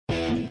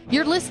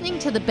You're listening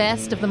to the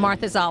best of the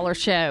Martha Zoller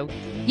Show.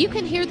 You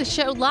can hear the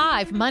show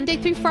live Monday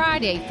through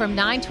Friday from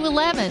 9 to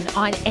 11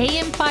 on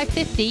AM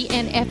 550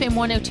 and FM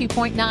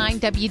 102.9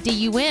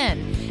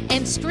 WDUN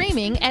and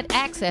streaming at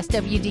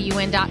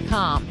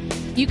accesswdun.com.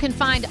 You can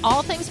find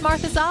all things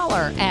Martha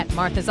Zoller at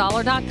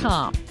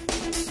marthazoller.com.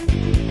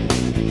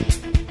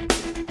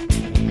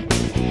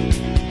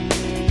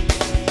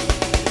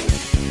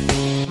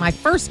 My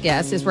first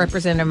guest is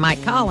Representative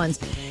Mike Collins,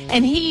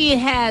 and he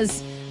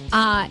has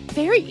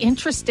very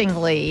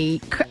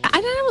interestingly,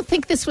 I don't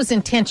think this was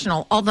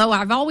intentional, although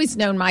I've always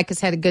known Mike has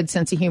had a good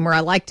sense of humor.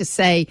 I like to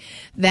say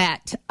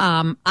that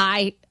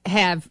I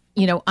have,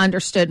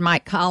 understood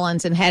Mike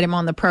Collins and had him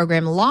on the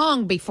program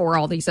long before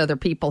all these other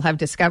people have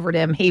discovered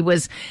him. He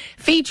was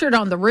featured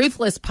on the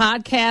Ruthless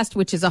podcast,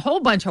 which is a whole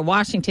bunch of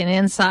Washington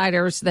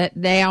insiders that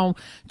now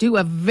do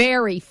a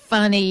very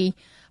funny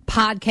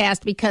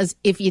podcast, because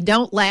if you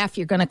don't laugh,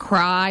 you're going to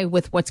cry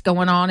with what's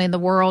going on in the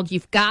world.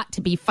 You've got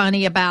to be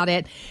funny about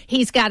it.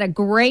 He's got a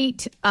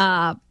great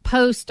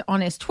post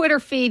on his Twitter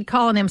feed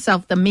calling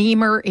himself the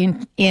memer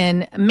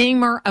in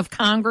memer of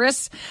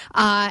Congress.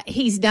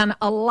 He's done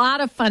a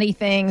lot of funny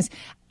things.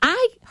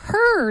 I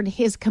heard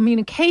his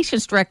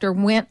communications director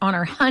went on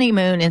her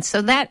honeymoon, and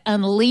so that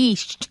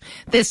unleashed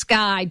this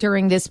guy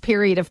during this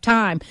period of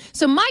time.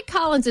 So Mike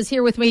Collins is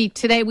here with me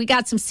today. We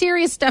got some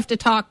serious stuff to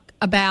talk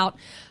about,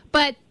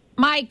 but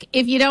Mike,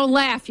 if you don't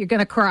laugh, you're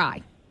going to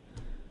cry.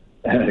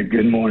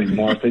 Good morning,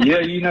 Martha. Yeah,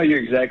 you're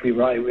exactly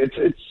right.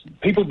 It's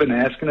people have been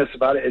asking us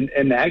about it,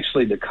 and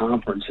actually the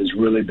conference has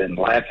really been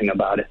laughing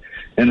about it,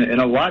 and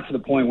a lot to the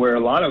point where a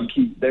lot of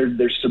them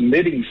they're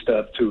submitting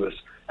stuff to us.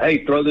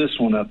 Hey, throw this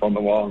one up on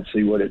the wall and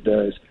see what it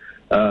does.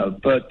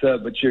 But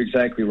you're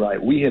exactly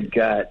right. We have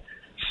got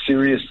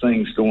serious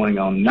things going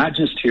on, not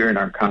just here in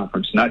our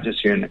conference, not just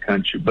here in the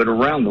country, but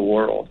around the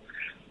world.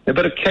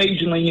 But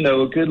occasionally,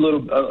 a good little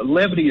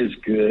levity is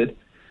good.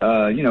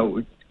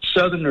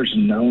 Southerners are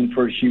known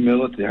for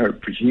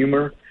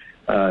humor,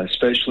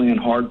 especially in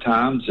hard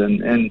times,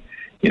 and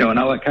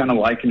I kind of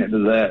liken it to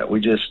that. We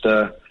just,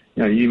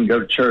 you even go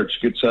to church,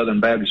 a good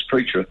Southern Baptist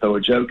preacher will throw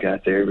a joke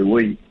out there every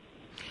week.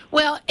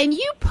 Well, and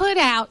you put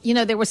out,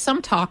 there was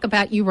some talk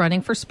about you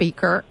running for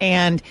speaker,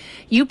 and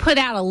you put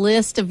out a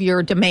list of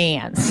your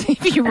demands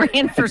if you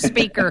ran for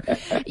speaker,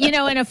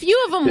 and a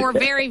few of them were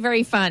very,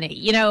 very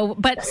funny,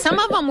 but some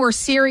of them were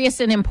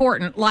serious and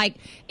important. Like,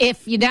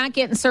 if you're not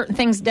getting certain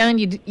things done,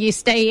 you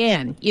stay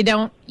in. You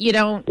don't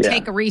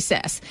take a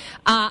recess.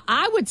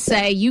 I would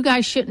say you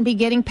guys shouldn't be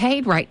getting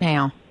paid right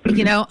now.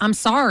 I'm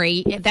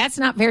sorry. That's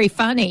not very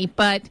funny,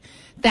 but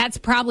that's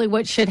probably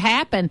what should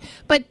happen.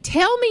 But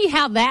tell me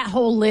how that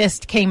whole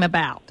list came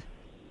about.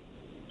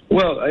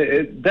 Well,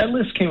 that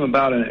list came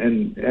about,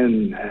 and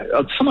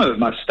some of it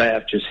my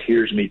staff just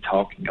hears me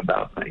talking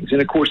about things.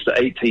 And, of course, the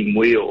 18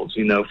 wheels,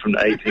 from the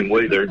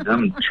 18-wheeler,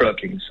 I'm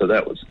trucking, so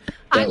that was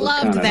I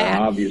loved kind that.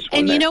 Of obvious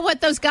one. And you know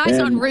what? Those guys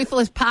on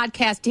Ruthless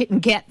Podcast didn't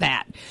get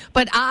that.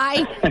 But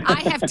I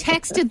have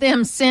texted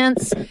them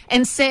since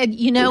and said,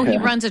 he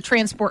runs a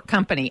transport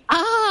company.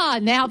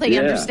 Now they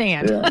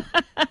understand. Yeah.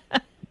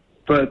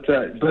 But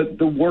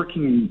the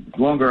working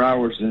longer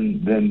hours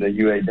than the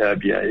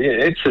UAW,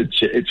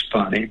 it's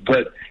funny.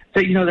 But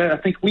I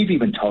think we've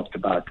even talked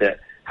about that.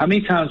 How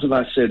many times have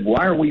I said,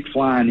 why are we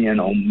flying in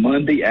on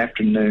Monday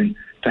afternoon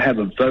to have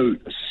a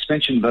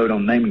suspension vote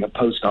on naming a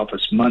post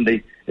office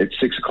Monday at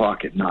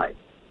 6:00 at night?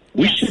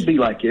 We should be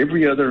like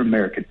every other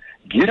American.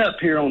 Get up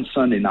here on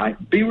Sunday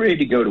night, be ready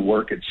to go to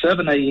work at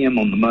 7 a.m.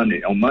 on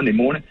Monday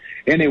morning,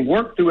 and then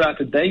work throughout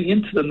the day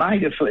into the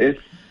night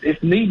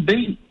if need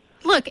be.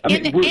 Look, you're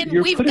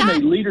put in a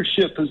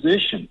leadership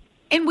position.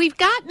 And we've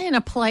gotten in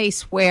a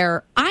place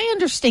where I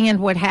understand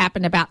what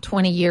happened about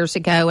 20 years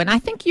ago. And I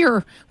think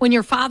when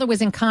your father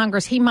was in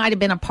Congress, he might have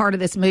been a part of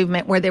this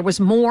movement where there was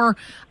more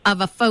of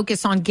a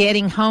focus on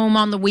getting home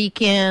on the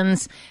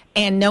weekends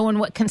and knowing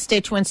what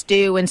constituents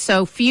do. And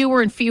so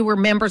fewer and fewer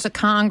members of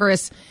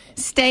Congress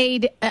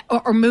stayed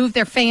or moved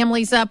their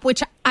families up,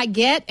 which I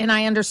get and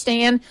I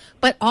understand,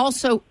 but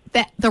also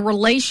that the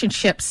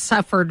relationships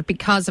suffered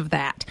because of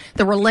that.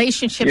 The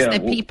relationships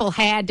that people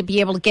had to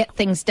be able to get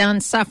things done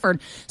suffered.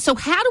 So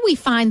how do we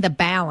find the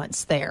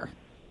balance there?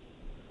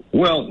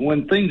 Well,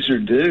 when things are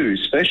due,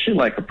 especially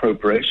like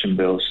appropriation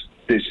bills,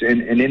 and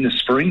in the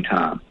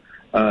springtime,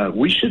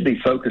 we should be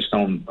focused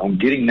on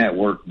getting that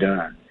work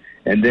done.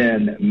 And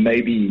then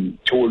maybe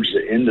towards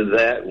the end of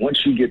that,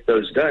 once you get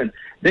those done,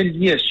 then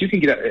yes, you can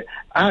get.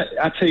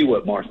 I tell you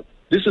what, Martha,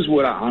 this is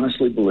what I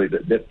honestly believe,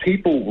 that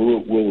people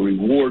will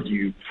reward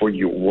you for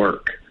your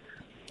work.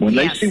 When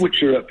they see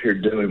what you're up here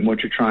doing,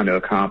 what you're trying to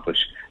accomplish,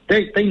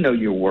 they know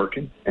you're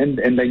working, and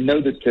they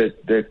know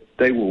that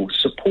they will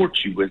support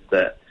you with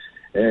that.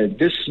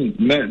 This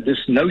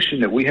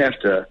notion that we have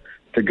to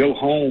go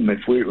home,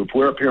 if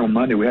we're up here on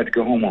Monday, we have to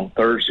go home on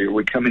Thursday, or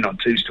we come in on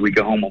Tuesday, we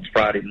go home on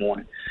Friday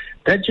morning.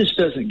 That just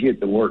doesn't get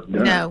the work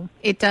done. No,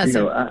 it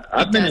doesn't.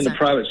 I've been in the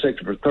private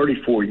sector for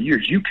 34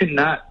 years. You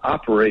cannot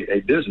operate a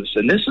business,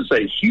 and this is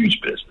a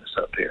huge business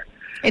up here.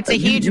 It's a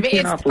huge.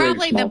 It's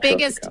probably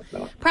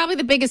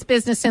the biggest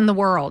business in the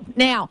world.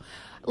 Now,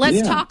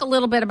 let's talk a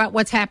little bit about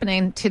what's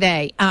happening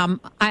today.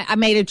 I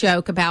made a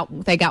joke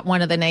about they got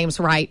one of the names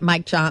right,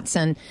 Mike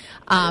Johnson,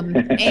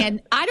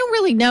 and I don't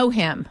really know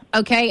him.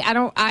 Okay,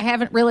 I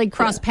haven't really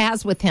crossed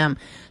paths with him.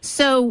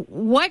 So,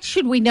 what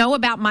should we know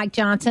about Mike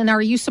Johnson?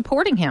 Are you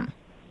supporting him?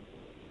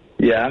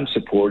 Yeah, I'm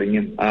supporting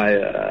him.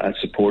 I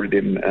supported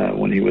him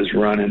when he was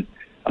running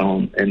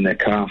in the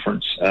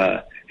conference.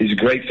 He's a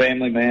great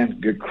family man,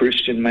 good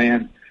Christian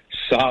man,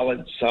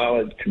 solid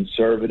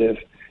conservative.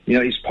 You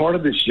know, he's part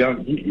of this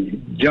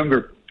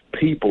younger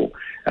people.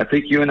 I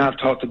think you and I have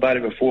talked about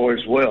it before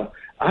as well.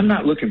 I'm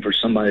not looking for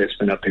somebody that's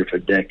been up here for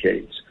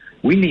decades.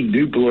 We need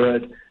new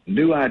blood,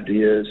 new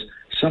ideas,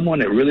 someone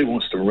that really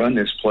wants to run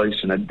this place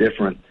in a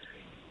different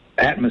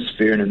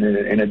atmosphere and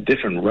in a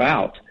different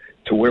route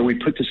to where we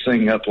put this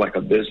thing up like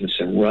a business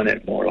and run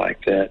it more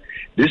like that.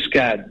 This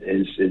guy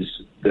is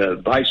the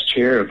vice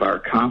chair of our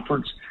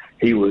conference.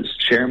 He was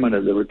chairman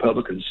of the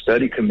Republican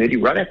Study Committee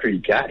right after he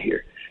got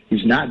here.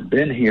 He's not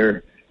been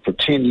here for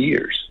 10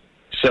 years.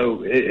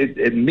 So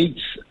it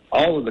meets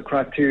all of the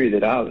criteria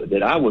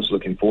that I was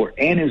looking for,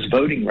 and his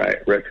voting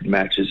record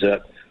matches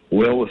up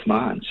well with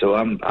mine. So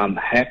I'm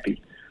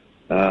happy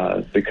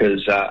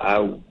because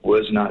I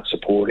was not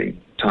supporting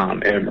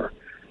Tom Emmer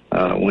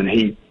when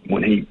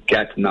he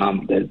got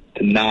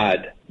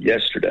denied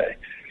yesterday.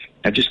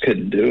 I just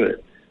couldn't do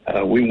it.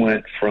 We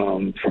went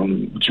from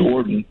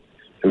Jordan,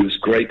 who's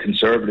great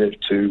conservative,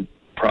 to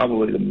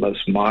probably the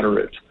most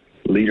moderate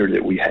leader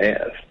that we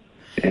have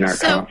in our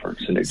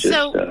conference, and it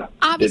just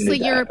obviously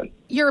didn't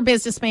you're a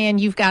businessman.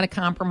 You've got to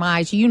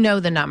compromise. You know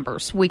the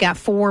numbers. We got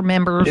 4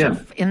 members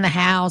in the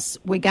House.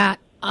 We got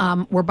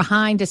we're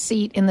behind a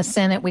seat in the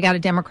Senate. We got a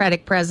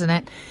Democratic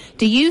president.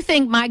 Do you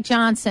think Mike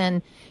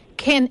Johnson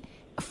can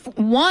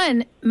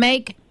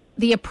make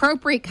the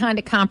appropriate kind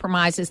of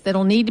compromises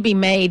that'll need to be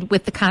made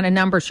with the kind of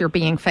numbers you're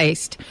being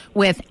faced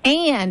with,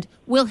 and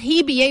will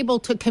he be able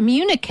to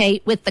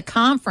communicate with the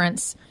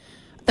conference,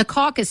 the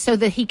caucus, so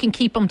that he can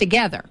keep them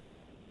together?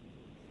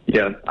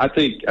 Yeah, I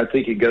think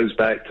it goes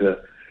back to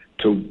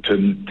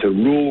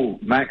rule,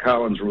 Matt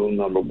Collins' rule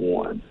number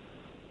 1.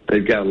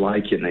 They've got to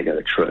like you and they got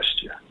to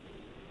trust you.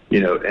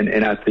 You know,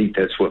 and I think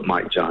that's what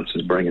Mike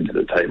Johnson's bringing to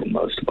the table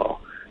most of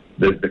all.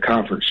 The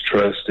conference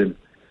trusts him.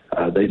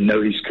 They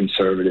know he's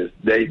conservative.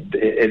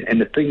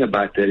 And the thing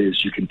about that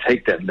is you can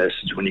take that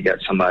message when you got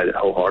somebody that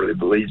wholeheartedly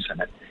believes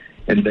in it,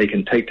 and they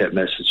can take that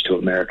message to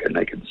America and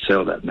they can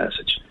sell that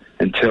message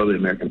and tell the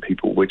American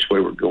people which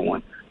way we're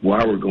going,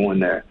 why we're going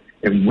there,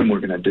 and when we're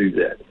going to do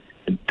that.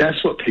 And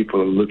that's what people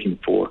are looking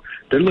for.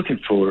 They're looking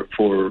for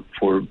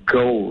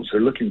goals.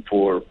 They're looking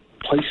for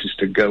places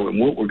to go and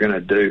what we're going to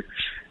do.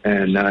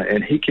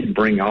 And he can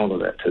bring all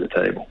of that to the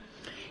table.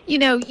 You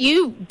know,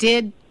 you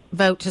did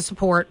vote to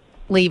support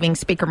leaving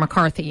Speaker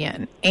McCarthy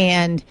in.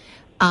 And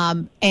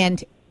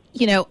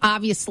you know,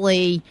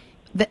 obviously,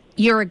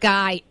 you're a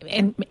guy,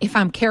 and if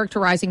I'm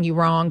characterizing you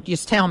wrong,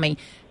 just tell me,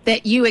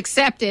 that you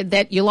accepted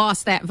that you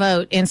lost that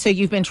vote, and so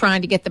you've been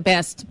trying to get the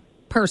best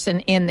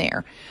person in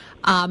there.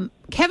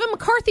 Kevin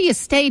McCarthy has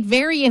stayed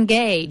very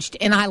engaged,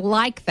 and I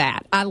like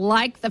that. I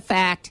like the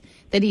fact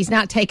that he's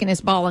not taking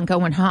his ball and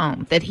going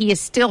home, that he is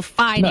still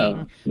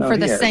fighting for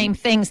the same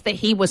things that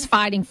he was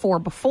fighting for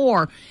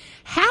before.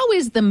 How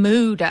is the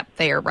mood up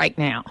there right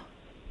now?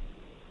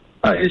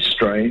 It's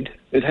strained.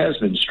 It has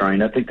been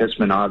strained. I think that's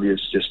been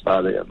obvious just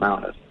by the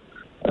amount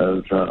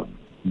of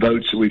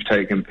votes that we've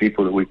taken,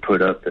 people that we've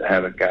put up that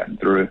haven't gotten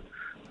through.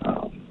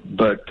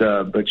 But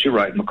you're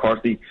right,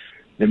 McCarthy.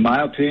 In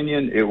my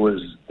opinion, it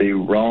was the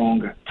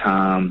wrong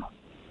time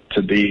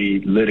to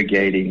be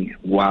litigating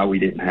why we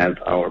didn't have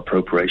our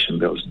appropriation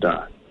bills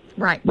done.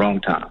 Right.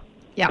 Wrong time.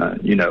 Yeah.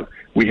 You know,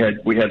 we have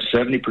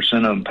 70%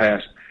 of them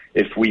passed.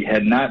 If we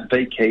had not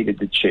vacated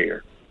the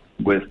chair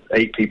with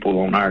 8 people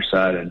on our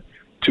side and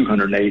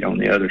 208 on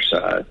the other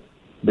side,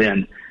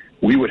 then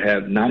we would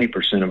have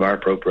 90% of our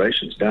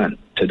appropriations done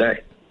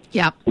today.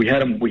 Yeah. We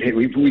had them.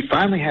 We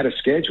finally had a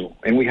schedule,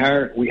 and we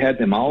had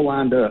them all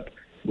lined up,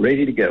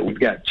 ready to go. We've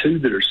got 2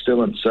 that are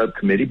still in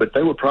subcommittee, but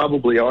they would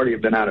probably already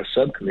have been out of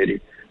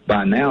subcommittee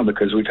by now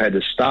because we've had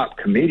to stop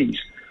committees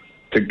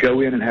to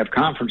go in and have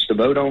conference to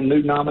vote on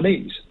new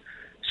nominees.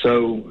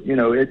 So, you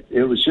know, it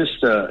was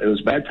just it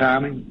was bad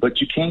timing,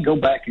 but you can't go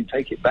back and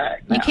take it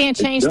back. Now, you can't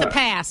change the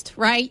past,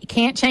 right? You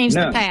can't change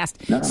the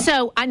past. No.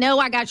 So I know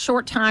I got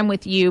short time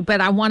with you, but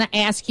I want to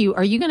ask you,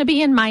 are you going to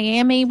be in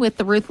Miami with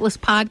the Ruthless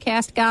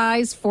Podcast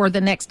guys for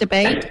the next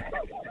debate?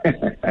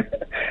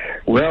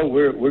 Well,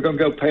 we're going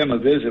to go pay them a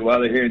visit while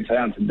they're here in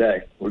town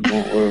today. We're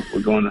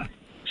going to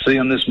see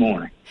them this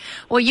morning.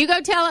 Well, you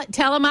go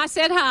tell them I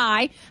said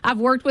hi. I've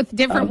worked with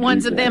different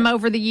ones of them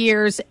over the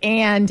years,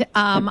 and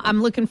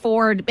I'm looking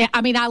forward.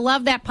 I mean, I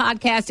love that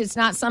podcast. It's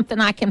not something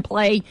I can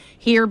play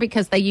here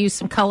because they use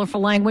some colorful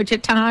language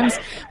at times,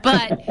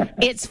 but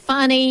it's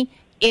funny.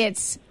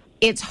 It's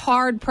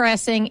hard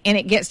pressing, and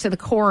it gets to the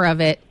core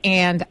of it.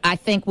 And I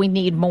think we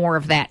need more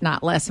of that,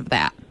 not less of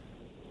that.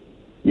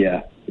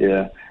 Yeah.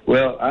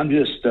 Well,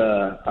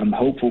 I'm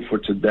hopeful for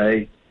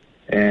today.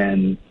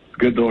 And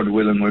good Lord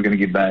willing, we're going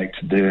to get back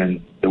to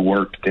doing the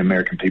work that the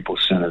American people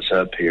sent us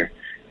up here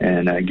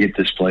and get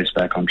this place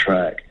back on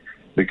track,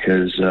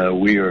 because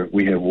we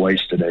have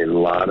wasted a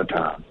lot of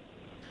time.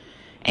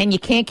 And you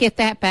can't get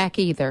that back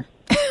either.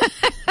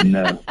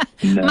 No.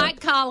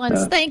 Mike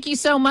Collins, thank you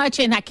so much,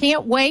 and I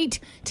can't wait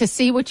to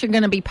see what you're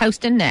going to be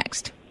posting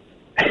next.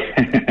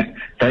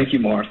 Thank you,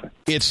 Martha.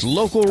 It's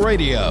local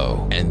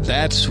radio, and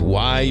that's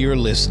why you're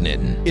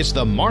listening. It's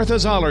the Martha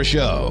Zoller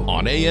Show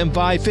on AM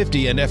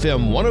 550 and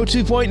FM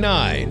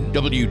 102.9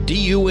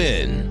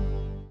 WDUN.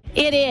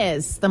 It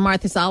is the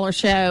Martha Zoller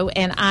Show,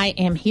 and I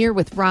am here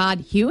with Rod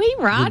Huey.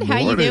 Rod, how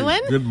you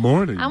doing? Good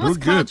morning. I almost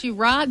called you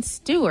Rod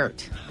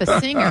Stewart, the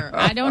singer.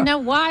 I don't know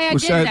why I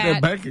did I that. had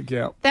that bank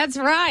account. That's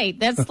right.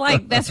 That's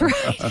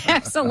right.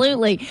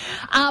 Absolutely.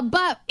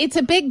 But it's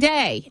a big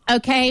day,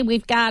 okay?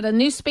 We've got a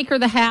new Speaker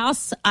of the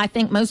House. I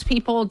think most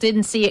people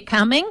didn't see it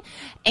coming,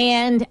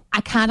 and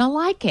I kind of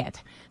like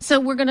it. So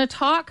we're going to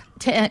talk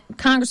to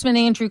Congressman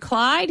Andrew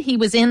Clyde. He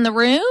was in the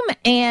room,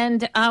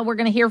 and we're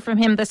going to hear from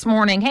him this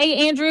morning.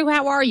 Hey, Andrew,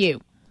 how are you?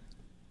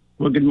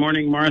 Well, good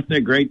morning, Martha.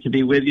 Great to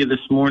be with you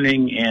this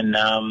morning. And,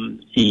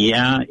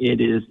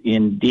 it is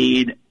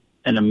indeed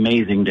an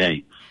amazing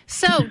day.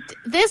 So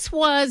this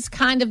was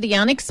kind of the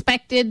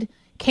unexpected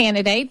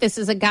candidate. This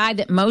is a guy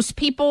that most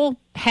people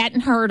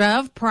hadn't heard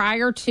of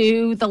prior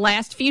to the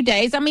last few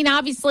days. I mean,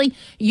 obviously,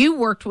 you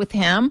worked with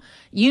him.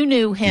 You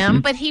knew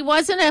him, but he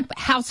wasn't a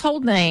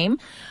household name.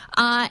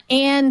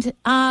 And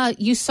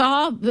you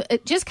saw,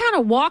 just kind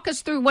of walk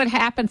us through what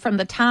happened from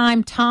the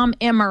time Tom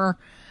Emmer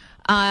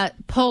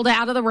pulled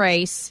out of the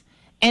race,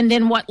 and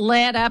then what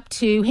led up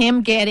to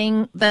him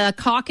getting the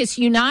caucus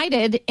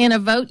united in a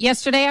vote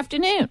yesterday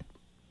afternoon.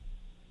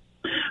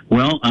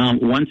 Well,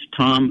 once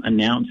Tom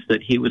announced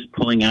that he was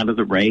pulling out of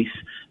the race,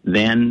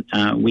 then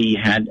we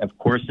had, of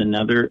course,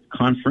 another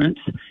conference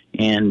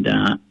and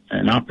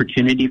an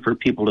opportunity for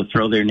people to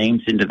throw their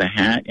names into the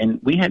hat. And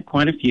we had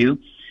quite a few.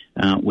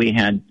 We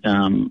had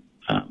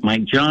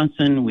Mike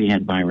Johnson. We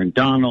had Byron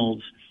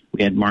Donalds.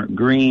 We had Mark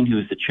Green, who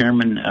was the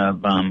chairman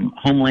of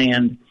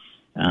Homeland.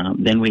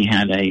 Then we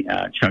had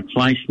Chuck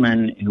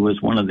Fleischman, who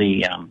was one of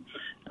the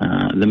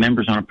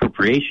members on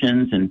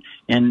appropriations.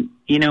 And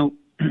you know,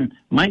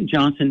 Mike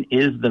Johnson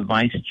is the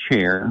vice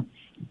chair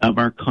of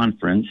our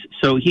conference,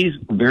 so he's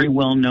very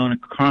well known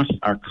across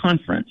our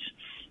conference.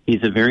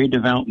 He's a very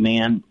devout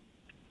man.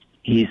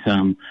 He's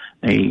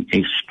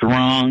a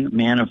strong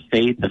man of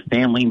faith, a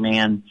family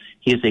man.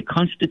 He is a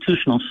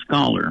constitutional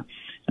scholar.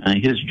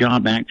 His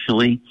job,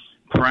 actually,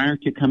 prior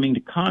to coming to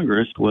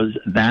Congress, was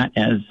that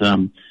as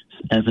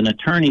an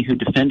attorney who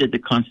defended the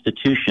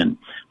Constitution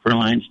for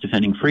Alliance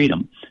Defending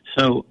Freedom.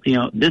 So, you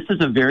know, this is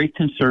a very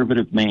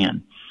conservative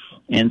man.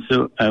 And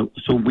so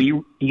we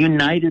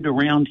united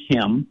around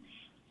him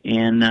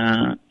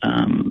and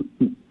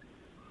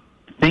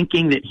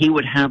thinking that he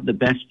would have the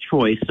best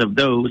choice of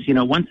those. You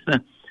know, once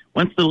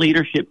the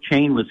leadership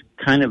chain was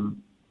kind of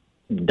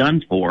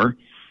done for,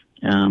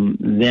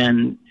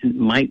 then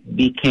Mike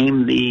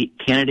became the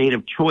candidate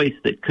of choice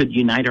that could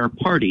unite our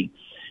party.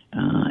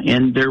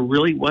 And there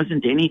really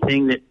wasn't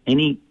anything that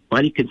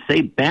anybody could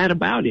say bad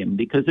about him,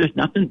 because there's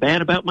nothing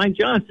bad about Mike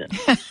Johnson.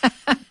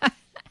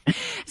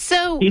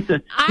 So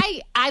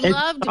I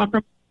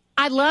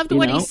loved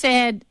what he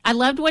said. I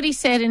loved what he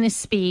said in his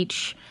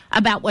speech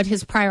about what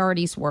his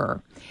priorities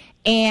were.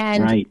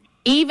 And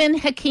even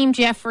Hakeem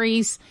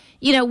Jeffries,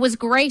 you know, was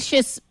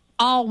gracious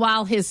all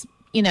while his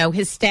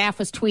staff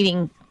was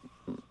tweeting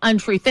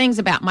untrue things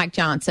about Mike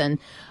Johnson.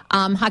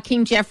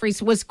 Hakeem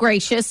Jeffries was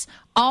gracious.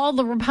 All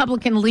the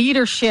Republican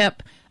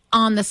leadership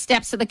on the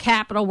steps of the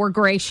Capitol were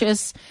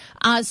gracious.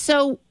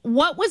 So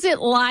what was it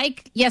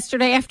like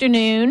yesterday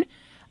afternoon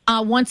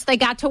once they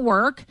got to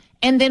work?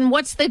 And then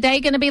what's the day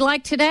going to be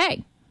like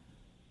today?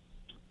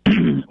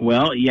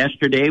 Well,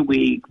 yesterday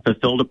we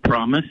fulfilled a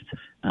promise.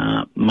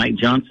 Mike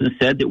Johnson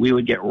said that we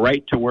would get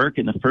right to work,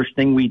 and the first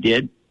thing we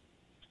did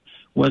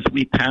was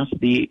we passed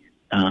the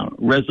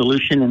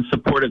resolution in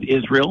support of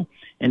Israel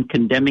and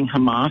condemning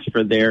Hamas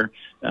for their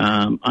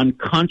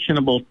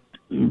unconscionable,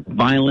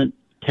 violent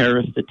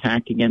terrorist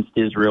attack against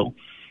Israel,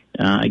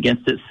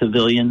 against its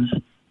civilians.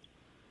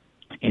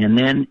 And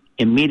then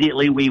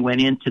immediately we went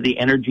into the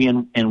energy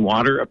and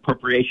water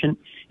appropriation.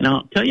 And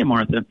I'll tell you,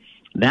 Martha,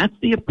 that's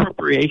the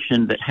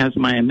appropriation that has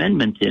my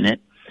amendment in it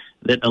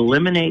that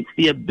eliminates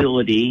the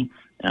ability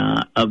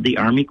of the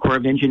Army Corps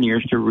of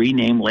Engineers to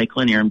rename Lake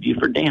Lanier and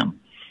Buford Dam.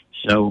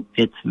 So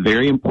it's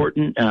very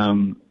important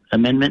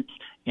amendment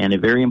and a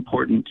very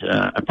important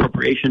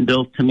appropriation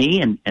bill to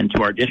me and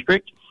to our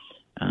district.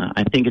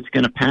 I think it's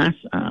going to pass,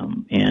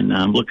 and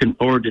I'm looking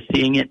forward to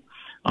seeing it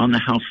on the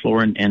House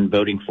floor and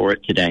voting for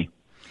it today.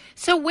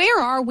 So where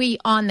are we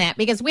on that?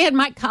 Because we had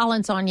Mike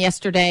Collins on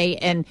yesterday,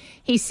 and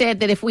he said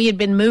that if we had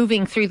been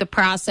moving through the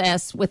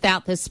process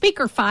without the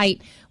speaker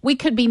fight, we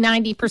could be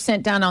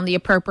 90% done on the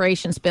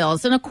appropriations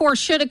bills. And, of course,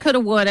 shoulda, coulda,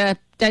 woulda,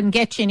 doesn't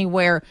get you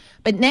anywhere.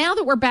 But now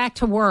that we're back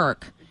to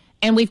work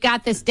and we've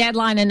got this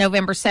deadline in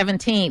November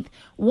 17th.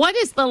 What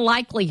is the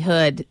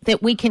likelihood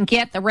that we can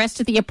get the rest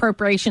of the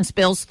appropriations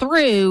bills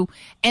through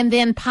and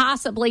then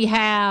possibly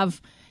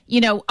have,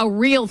 a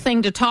real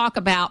thing to talk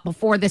about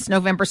before this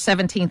November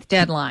 17th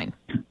deadline?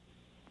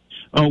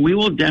 Oh, we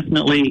will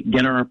definitely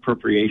get our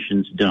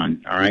appropriations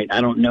done, all right? I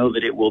don't know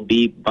that it will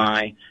be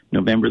by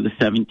November the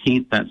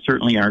 17th. That's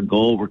certainly our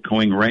goal. We're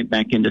going right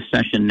back into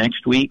session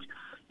next week.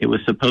 It was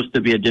supposed to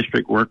be a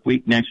district work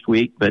week next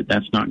week, but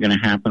that's not going to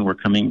happen. We're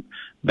coming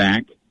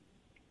back,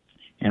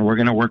 and we're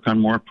going to work on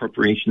more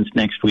appropriations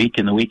next week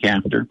and the week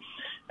after.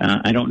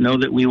 I don't know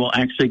that we will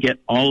actually get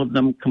all of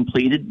them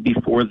completed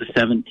before the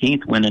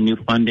 17th when a new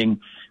funding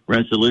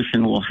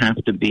resolution will have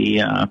to be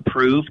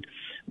approved.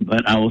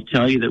 But I will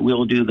tell you that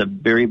we'll do the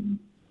very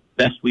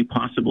best we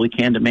possibly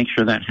can to make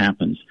sure that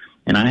happens.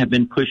 And I have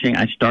been pushing.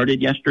 I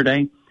started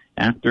yesterday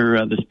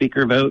after the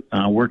speaker vote,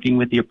 working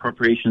with the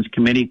Appropriations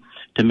Committee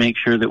to make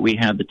sure that we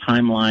have the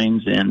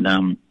timelines and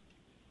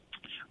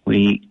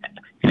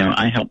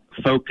I help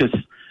focus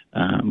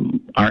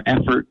our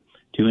effort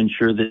to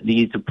ensure that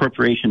these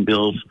appropriation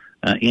bills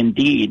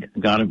indeed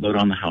got a vote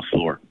on the House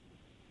floor.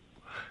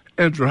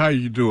 Andrew, how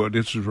you doing?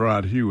 This is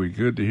Rod Huey.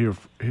 Good to hear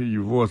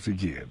your voice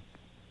again.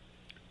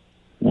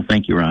 Well,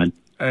 thank you, Rod.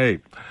 Hey,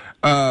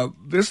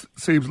 this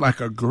seems like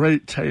a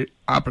great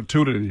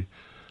opportunity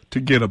to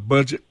get a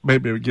budget,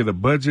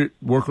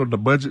 work on the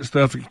budget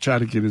stuff and try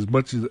to get as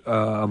much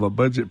of a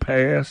budget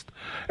passed,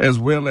 as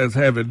well as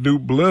having new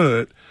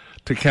blood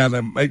to kind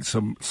of make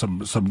some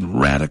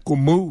radical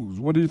moves.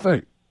 What do you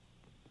think?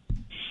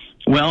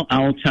 Well,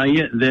 I will tell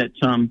you that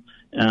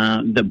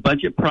the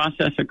budget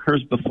process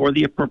occurs before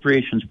the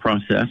appropriations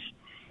process,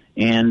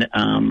 and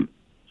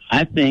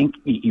I think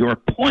your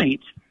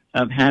point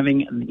of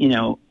having,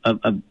 of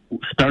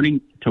starting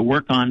to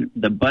work on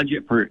the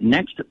budget for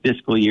next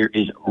fiscal year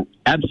is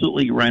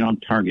absolutely right on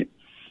target.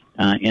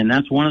 And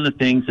that's one of the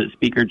things that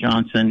Speaker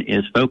Johnson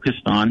is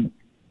focused on.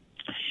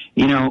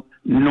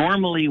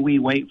 Normally we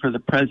wait for the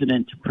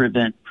president to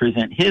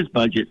present his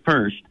budget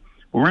first.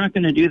 Well, we're not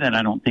going to do that,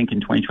 I don't think,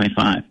 in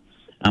 2025.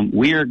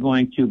 We are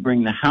going to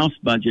bring the House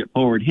budget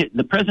forward.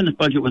 The president's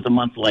budget was a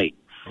month late.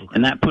 Okay.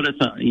 And that put us,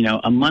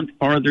 a month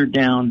farther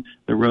down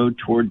the road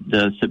toward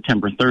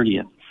September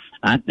 30th.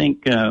 I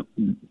think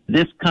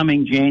this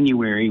coming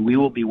January, we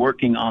will be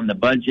working on the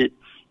budget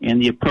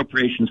and the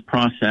appropriations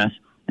process.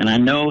 And I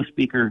know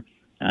Speaker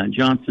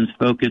Johnson's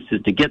focus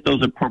is to get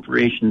those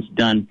appropriations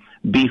done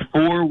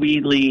before we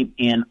leave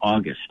in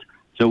August.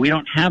 So we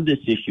don't have this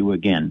issue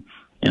again.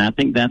 And I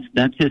think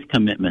that's his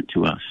commitment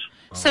to us.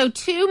 So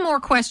 2 more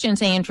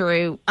questions,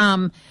 Andrew.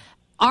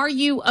 Are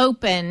you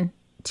open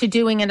to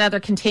doing another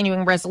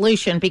continuing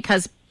resolution?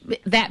 Because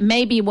that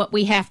may be what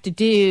we have to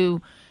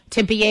do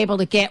to be able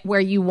to get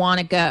where you want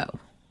to go.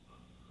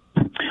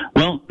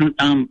 Well,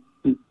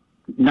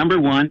 number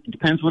one, it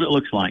depends what it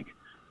looks like.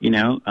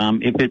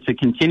 If it's a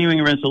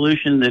continuing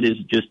resolution that is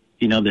just,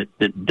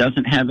 that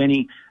doesn't have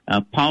any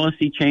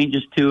policy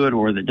changes to it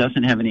or that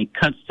doesn't have any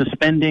cuts to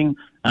spending,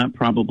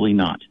 probably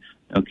not.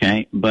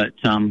 Okay. But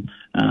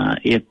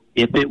if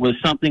it was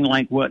something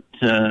like what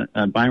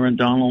Byron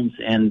Donalds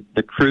and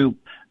the crew,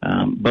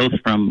 both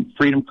from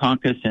Freedom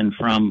Caucus and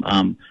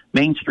from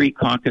Main Street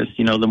Caucus,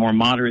 the more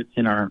moderates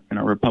in our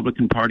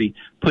Republican Party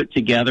put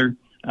together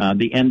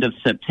the end of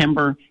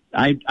September,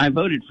 I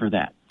voted for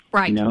that.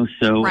 Right.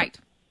 Right.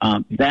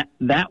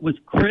 That was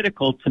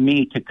critical to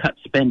me to cut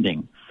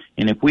spending.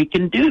 And if we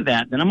can do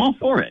that, then I'm all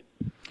for it.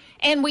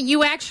 And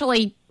you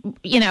actually,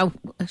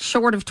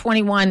 short of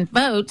 21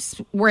 votes,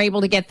 were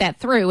able to get that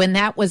through. And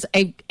that was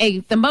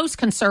the most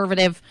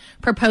conservative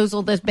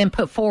proposal that's been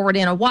put forward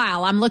in a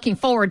while. I'm looking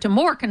forward to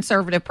more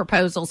conservative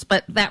proposals,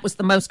 but that was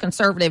the most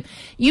conservative.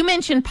 You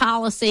mentioned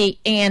policy,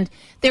 and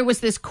there was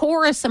this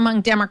chorus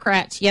among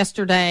Democrats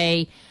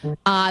yesterday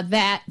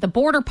that the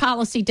border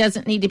policy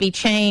doesn't need to be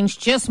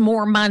changed, just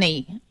more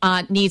money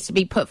needs to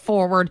be put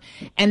forward.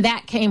 And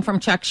that came from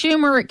Chuck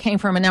Schumer. It came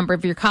from a number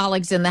of your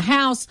colleagues in the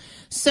House.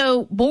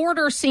 So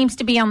border seems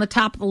to be on the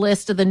top of the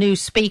list of the new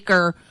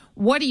speaker.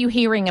 What are you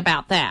hearing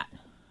about that?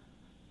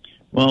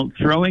 Well,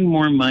 throwing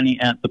more money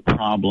at the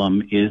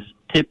problem is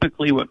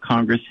typically what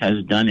Congress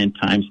has done in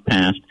times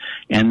past.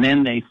 And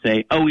then they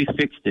say, oh, we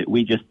fixed it.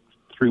 We just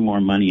threw more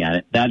money at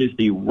it. That is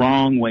the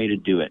wrong way to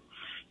do it.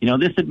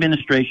 This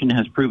administration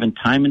has proven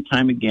time and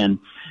time again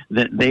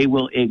that they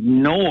will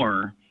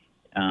ignore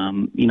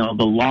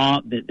the law,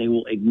 that they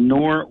will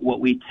ignore what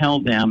we tell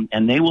them,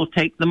 and they will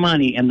take the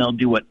money and they'll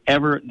do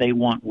whatever they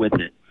want with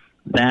it.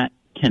 That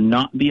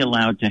cannot be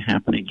allowed to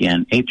happen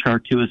again. H.R.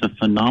 2 is a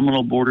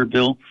phenomenal border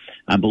bill.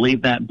 I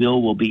believe that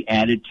bill will be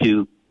added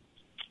to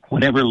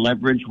whatever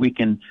leverage we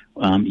can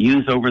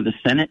use over the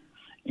Senate,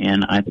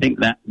 and I think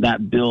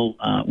that bill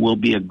will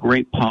be a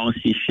great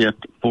policy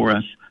shift for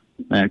us.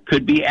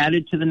 Could be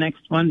added to the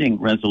next funding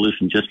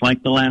resolution, just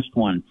like the last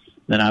one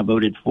that I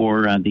voted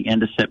for the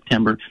end of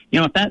September.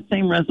 If that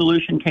same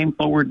resolution came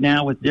forward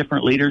now with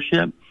different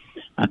leadership,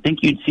 I think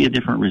you'd see a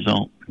different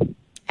result.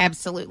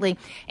 Absolutely.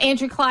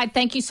 Andrew, Clyde,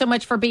 thank you so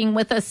much for being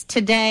with us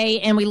today,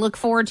 and we look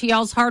forward to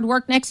y'all's hard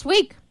work next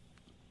week.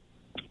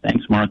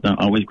 Thanks, Martha.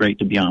 Always great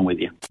to be on with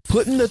you.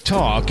 Putting the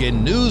talk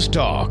in news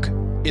talk.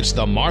 It's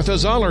the Martha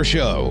Zoller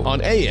Show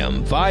on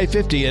AM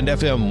 550 and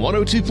FM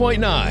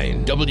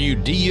 102.9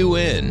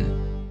 WDUN.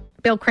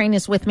 Bill Crane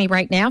is with me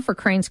right now for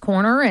Crane's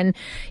Corner. And,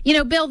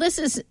 Bill, this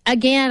is,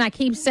 again, I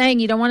keep saying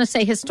you don't want to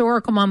say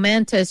historical,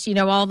 momentous,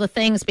 all the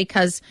things,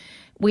 because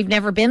we've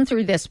never been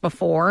through this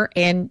before.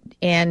 And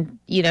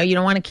you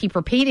don't want to keep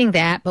repeating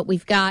that. But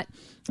we've got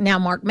now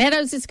Mark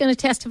Meadows is going to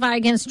testify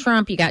against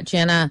Trump. You got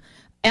Jenna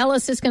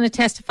Ellis is going to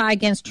testify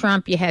against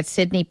Trump. You had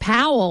Sidney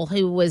Powell,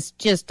 who was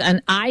just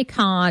an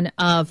icon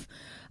of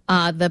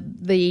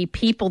the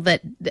people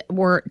that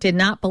did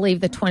not believe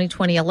the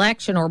 2020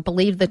 election or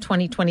believe the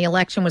 2020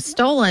 election was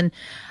stolen.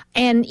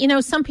 And,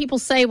 some people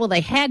say, well,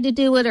 they had to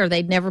do it or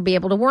they'd never be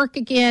able to work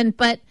again.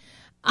 But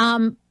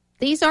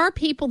these are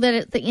people that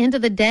at the end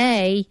of the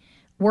day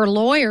were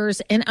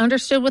lawyers and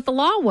understood what the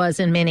law was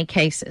in many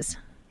cases.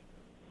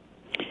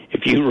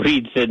 If you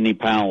read Sidney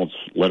Powell's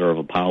letter of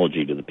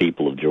apology to the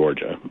people of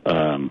Georgia,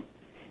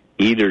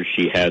 either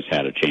she has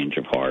had a change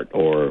of heart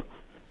or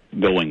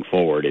going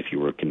forward, if you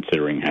were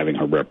considering having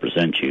her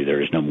represent you,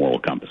 there is no moral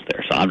compass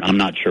there. So I'm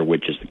not sure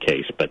which is the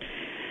case, but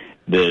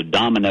the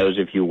dominoes,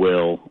 if you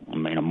will,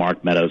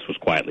 Mark Meadows was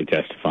quietly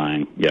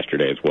testifying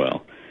yesterday as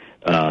well.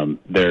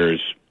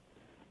 There's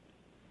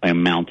a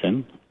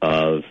mountain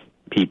of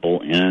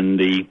people in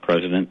the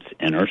president's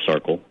inner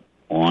circle,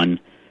 on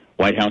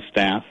White House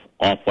staff,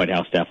 off White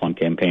House staff, on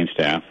campaign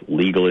staff,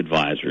 legal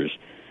advisors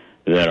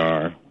that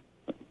are,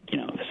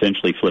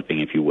 essentially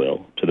flipping, if you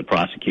will, to the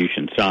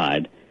prosecution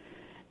side.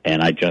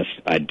 And I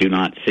do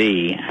not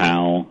see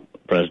how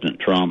President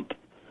Trump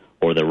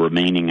or the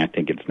remaining, I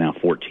think it's now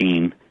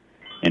 14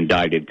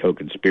 indicted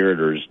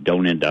co-conspirators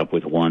don't end up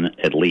with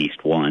at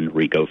least one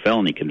RICO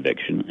felony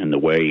conviction. And the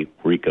way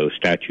RICO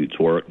statutes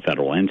work,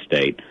 federal and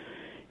state,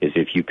 is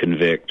if you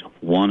convict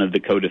one of the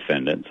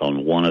co-defendants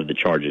on one of the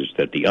charges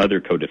that the other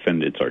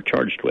co-defendants are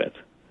charged with,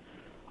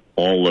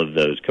 all of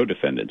those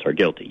co-defendants are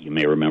guilty. You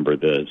may remember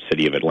the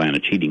City of Atlanta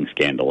cheating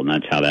scandal, and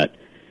that's how that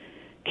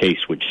case,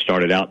 which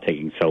started out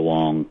taking so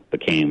long,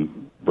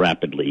 became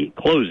rapidly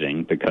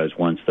closing, because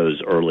once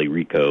those early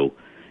RICO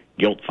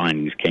guilt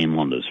findings came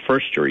on those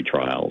first jury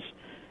trials,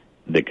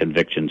 the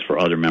convictions for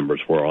other members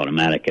were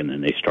automatic, and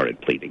then they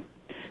started pleading.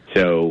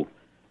 So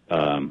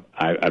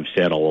I've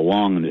said all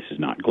along, and this is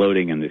not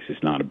gloating, and this is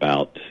not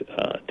about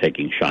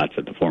taking shots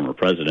at the former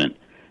president,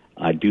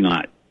 I do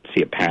not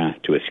see a path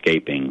to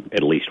escaping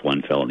at least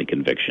one felony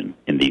conviction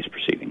in these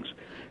proceedings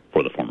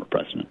for the former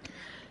president.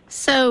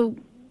 So,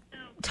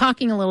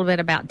 talking a little bit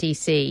about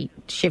D.C.,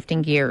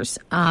 shifting gears,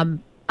 I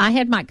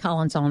had Mike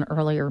Collins on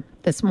earlier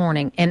this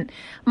morning, and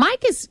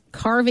Mike is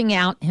carving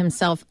out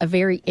himself a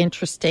very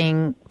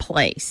interesting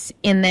place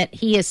in that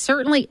he is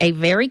certainly a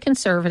very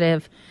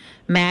conservative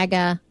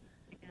MAGA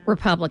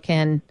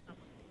Republican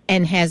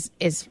and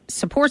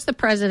supports the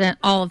president,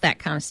 all of that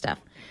kind of stuff.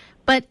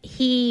 But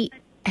he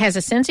has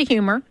a sense of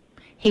humor.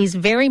 He's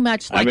very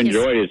much like I've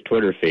enjoyed his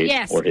Twitter feed,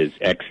 yes, or his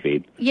X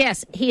feed.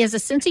 Yes, he has a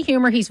sense of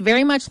humor. He's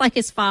very much like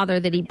his father,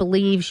 that he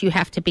believes you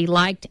have to be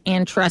liked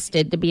and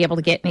trusted to be able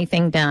to get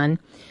anything done.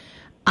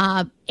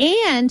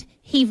 And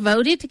he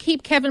voted to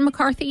keep Kevin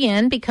McCarthy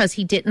in because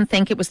he didn't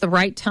think it was the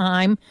right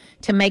time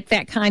to make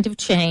that kind of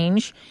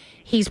change.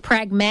 He's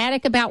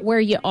pragmatic about where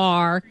you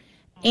are.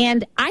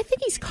 And I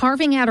think he's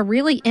carving out a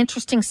really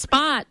interesting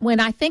spot when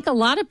I think a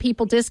lot of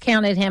people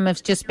discounted him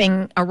as just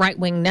being a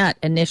right-wing nut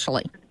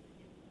initially.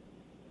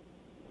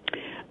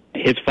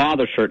 His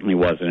father certainly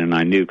wasn't, and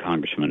I knew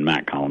Congressman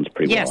Matt Collins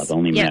pretty well. I've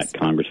only met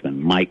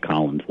Congressman Mike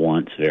Collins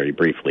once, very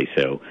briefly,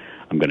 so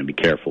I'm going to be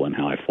careful in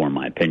how I form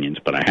my opinions.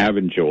 But I have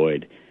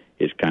enjoyed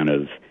his kind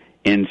of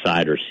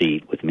insider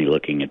seat with me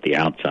looking at the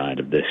outside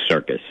of this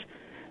circus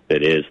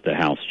that is the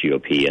House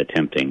GOP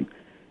attempting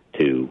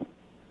to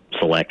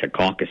select a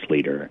caucus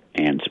leader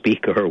and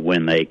speaker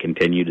when they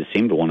continue to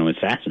seem to want to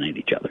assassinate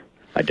each other.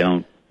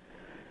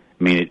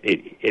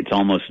 It's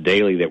almost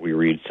daily that we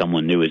read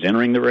someone new is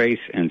entering the race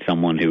and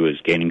someone who is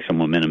gaining some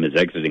momentum is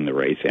exiting the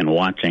race, and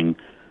watching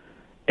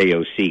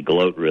AOC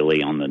gloat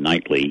really on the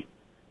nightly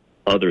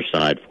other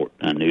side for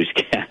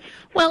newscast.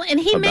 Well, and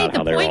he made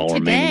the point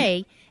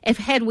today,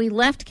 had we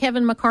left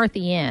Kevin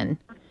McCarthy in,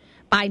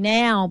 by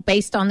now,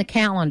 based on the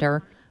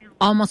calendar,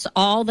 almost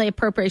all the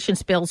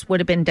appropriations bills would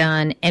have been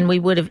done, and we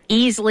would have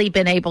easily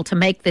been able to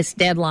make this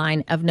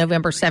deadline of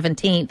November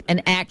 17th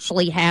and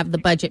actually have the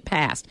budget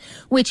passed,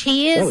 which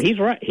he is. Oh, he's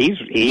right.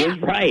 He is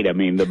right. I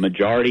mean, the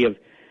majority of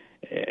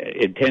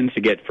it tends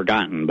to get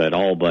forgotten, but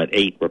all but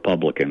 8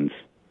 Republicans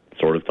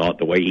sort of thought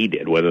the way he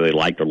did, whether they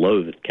liked or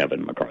loathed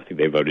Kevin McCarthy.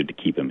 They voted to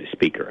keep him as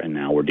speaker, and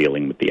now we're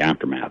dealing with the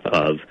aftermath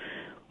of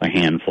a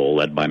handful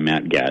led by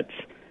Matt Gaetz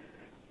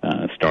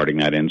starting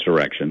that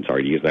insurrection,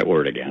 sorry to use that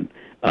word again,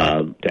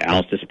 to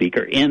oust a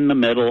speaker in the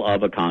middle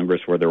of a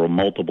Congress where there were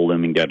multiple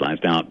looming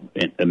deadlines. Now,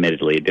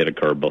 admittedly, it did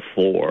occur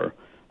before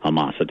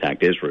Hamas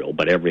attacked Israel,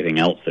 but everything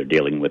else they're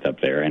dealing with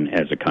up there, and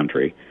as a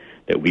country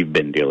that we've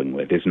been dealing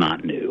with, is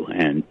not new,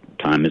 and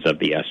time is of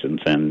the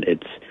essence, and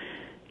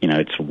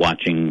it's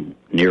watching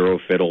Nero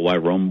fiddle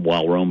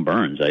while Rome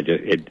burns.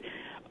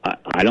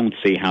 I don't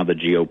see how the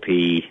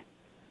GOP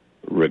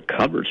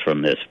recovers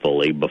from this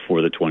fully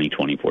before the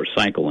 2024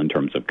 cycle in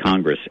terms of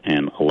Congress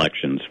and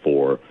elections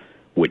for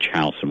which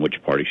House and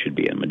which party should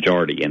be a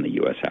majority in the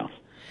U.S. House.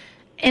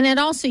 And it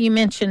also, you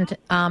mentioned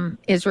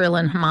Israel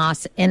and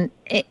Hamas, and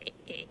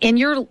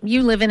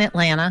you live in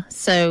Atlanta,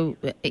 so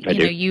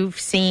you've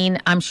seen,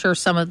 I'm sure,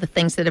 some of the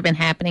things that have been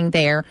happening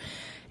there.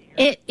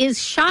 It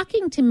is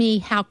shocking to me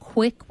how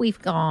quick we've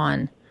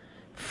gone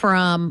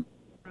from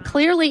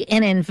clearly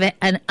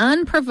an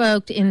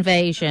unprovoked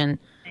invasion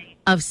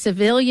of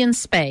civilian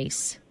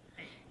space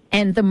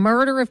and the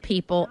murder of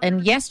people.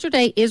 And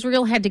yesterday,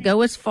 Israel had to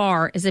go as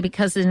far as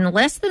because in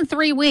less than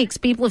 3 weeks,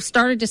 people have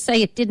started to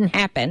say it didn't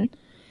happen.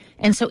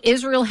 And so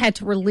Israel had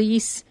to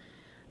release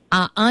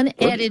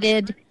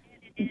unedited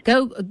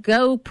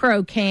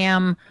GoPro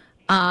cam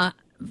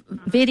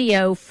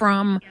video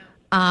from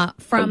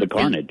the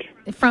carnage,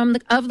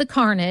 of the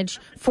carnage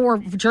for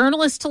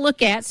journalists to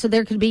look at, so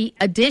there could be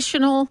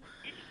additional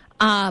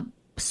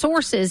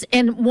sources.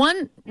 And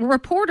one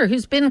reporter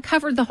who's been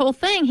covered the whole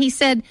thing, he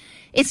said,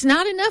 it's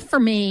not enough for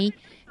me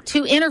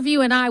to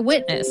interview an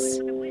eyewitness.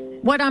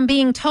 What I'm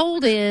being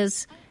told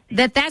is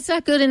that's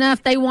not good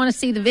enough. They want to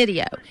see the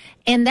video.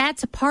 And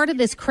that's a part of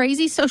this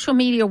crazy social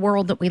media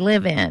world that we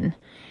live in.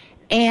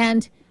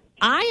 And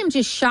I am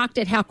just shocked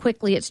at how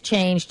quickly it's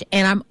changed.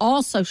 And I'm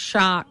also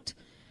shocked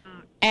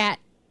at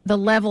the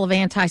level of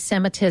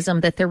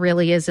anti-Semitism that there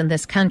really is in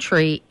this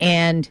country.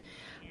 And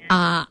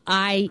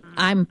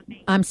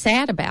I'm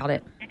sad about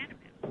it.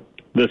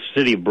 The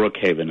city of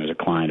Brookhaven is a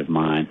client of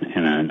mine,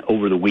 and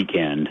over the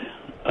weekend,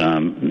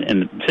 and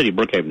the city of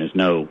Brookhaven is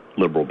no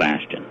liberal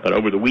bastion, but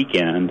over the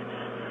weekend,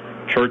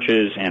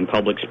 churches and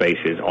public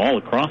spaces all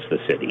across the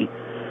city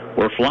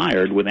were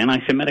flyered with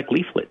anti-Semitic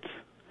leaflets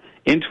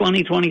in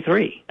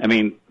 2023. I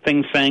mean,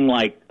 things saying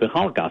like the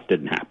Holocaust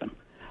didn't happen.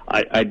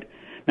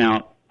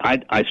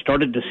 I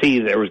started to see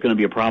there was going to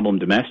be a problem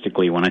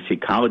domestically when I see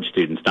college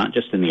students, not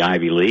just in the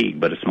Ivy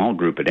League, but a small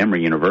group at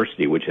Emory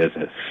University, which has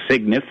a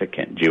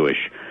significant Jewish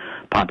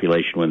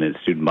population within its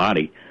student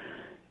body,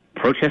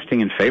 protesting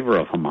in favor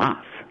of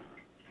Hamas.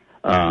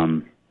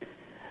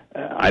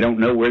 I don't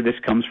know where this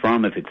comes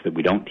from, if it's that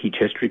we don't teach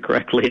history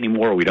correctly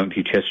anymore or we don't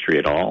teach history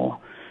at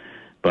all,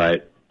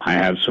 but I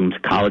have some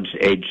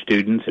college-age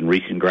students and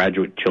recent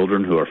graduate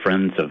children who are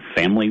friends of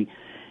family,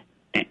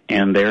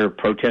 and they're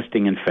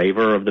protesting in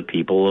favor of the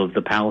people of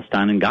the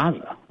Palestine and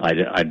Gaza.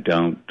 I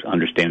don't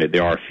understand it.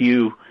 There are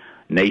few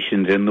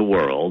nations in the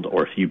world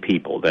or few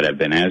people that have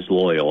been as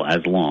loyal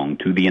as long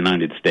to the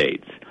United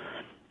States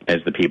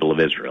as the people of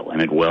Israel,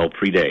 and it well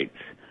predates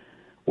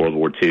World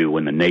War II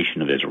when the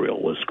nation of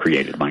Israel was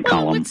created. My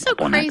column on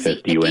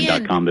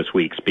accessun.com this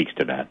week speaks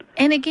to that.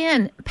 And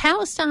again,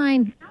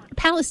 Palestinians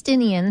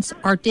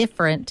are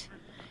different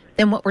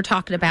than what we're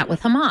talking about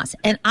with Hamas.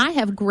 And I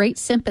have great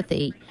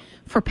sympathy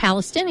for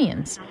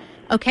Palestinians.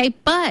 Okay,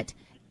 but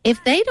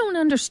if they don't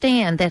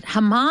understand that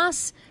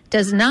Hamas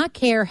does not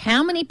care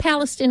how many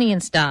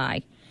Palestinians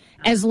die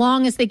as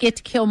long as they get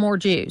to kill more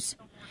Jews,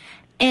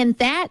 and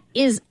that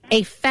is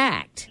a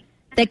fact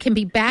that can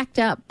be backed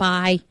up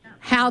by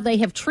how they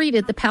have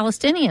treated the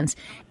Palestinians.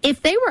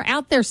 If they were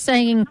out there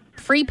saying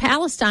free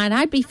Palestine,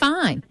 I'd be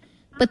fine.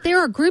 But there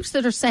are groups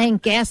that are saying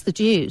gas the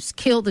Jews,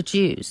 kill the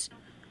Jews.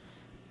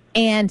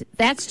 And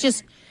that's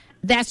just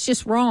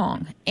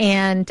wrong.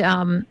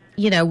 And,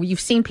 you've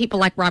seen people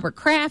like Robert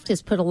Kraft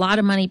has put a lot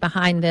of money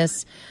behind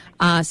this,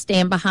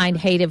 stand behind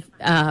hate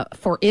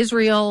for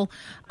Israel,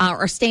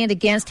 or stand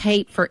against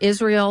hate for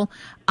Israel.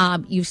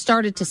 You've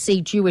started to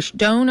see Jewish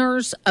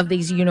donors of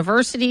these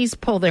universities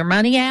pull their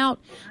money out.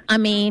 I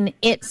mean,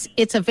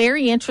 it's a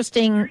very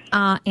interesting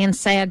and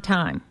sad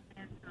time.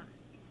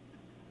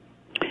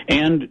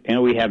 And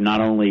we have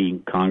not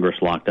only Congress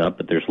locked up,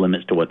 but there's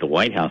limits to what the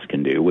White House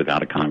can do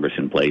without a Congress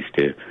in place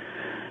to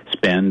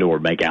spend or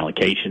make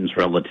allocations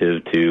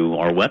relative to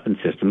our weapon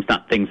systems,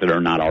 not things that are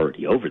not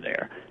already over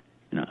there.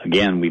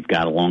 Again, we've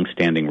got a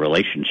long-standing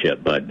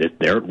relationship, but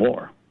they're at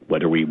war,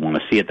 whether we want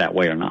to see it that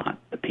way or not.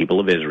 The people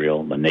of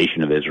Israel, the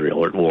nation of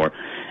Israel are at war,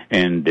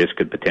 and this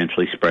could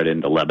potentially spread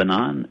into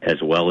Lebanon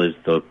as well as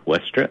the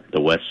West Strip,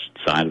 the west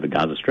side of the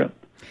Gaza Strip.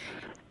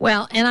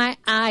 Well, and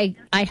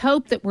I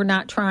hope that we're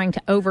not trying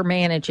to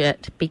overmanage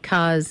it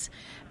because,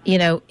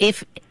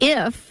 if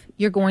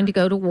you're going to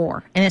go to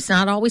war, and it's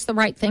not always the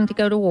right thing to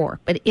go to war,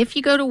 but if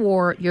you go to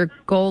war, your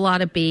goal ought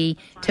to be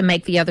to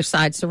make the other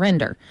side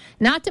surrender,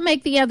 not to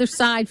make the other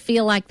side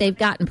feel like they've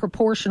gotten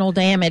proportional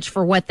damage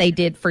for what they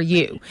did for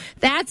you.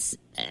 That's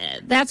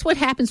what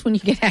happens when you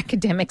get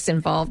academics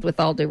involved, with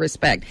all due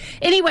respect.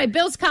 Anyway,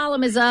 Bill's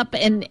column is up,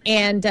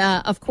 and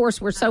of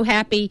course, we're so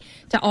happy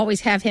to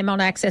always have him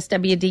on Access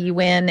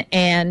WDUN,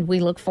 and we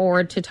look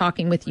forward to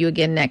talking with you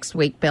again next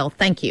week, Bill.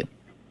 Thank you.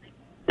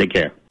 Take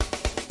care.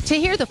 To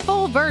hear the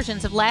full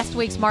versions of last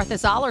week's Martha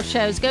Zoller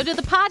shows, go to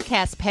the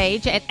podcast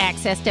page at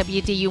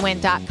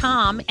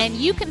accesswdun.com, and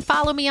you can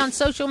follow me on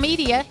social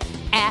media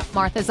at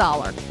Martha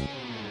Zoller.